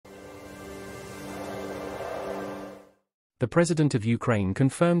the President of Ukraine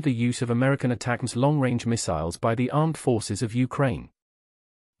confirmed the use of American ATACMS long-range missiles by the armed forces of Ukraine.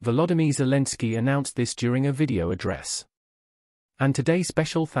 Volodymyr Zelenskyy announced this during a video address. And today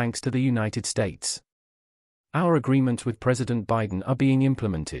special thanks to the United States. Our agreements with President Biden are being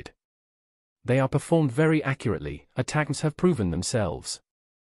implemented. They are performed very accurately, ATACMS have proven themselves.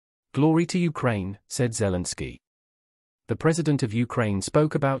 Glory to Ukraine, said Zelenskyy. The President of Ukraine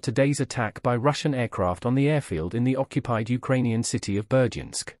spoke about today's attack by Russian aircraft on the airfield in the occupied Ukrainian city of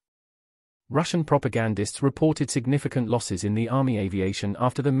Burcz. Russian propagandists reported significant losses in the army aviation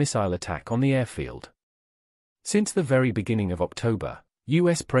after the missile attack on the airfield. Since the very beginning of October,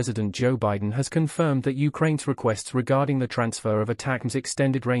 US President Joe Biden has confirmed that Ukraine's requests regarding the transfer of ATACMS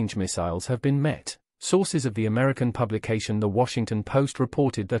extended-range missiles have been met. Sources of the American publication The Washington Post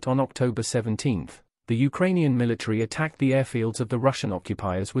reported that on October 17, the Ukrainian military attacked the airfields of the Russian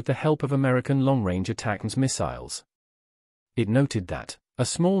occupiers with the help of American long-range ATACMS missiles. It noted that a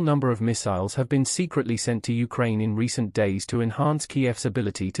small number of missiles have been secretly sent to Ukraine in recent days to enhance Kiev's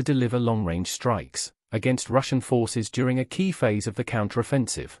ability to deliver long-range strikes against Russian forces during a key phase of the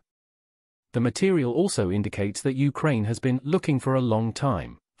counteroffensive. The material also indicates that Ukraine has been looking for a long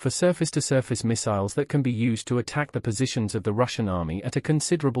time for surface-to-surface missiles that can be used to attack the positions of the Russian army at a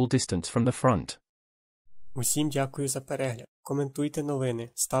considerable distance from the front. Усім дякую за перегляд. Коментуйте новини,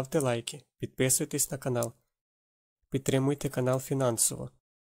 ставте лайки, підписуйтесь на канал. Підтримуйте канал фінансово.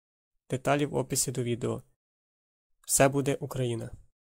 Деталі в описі до відео. Все буде Україна!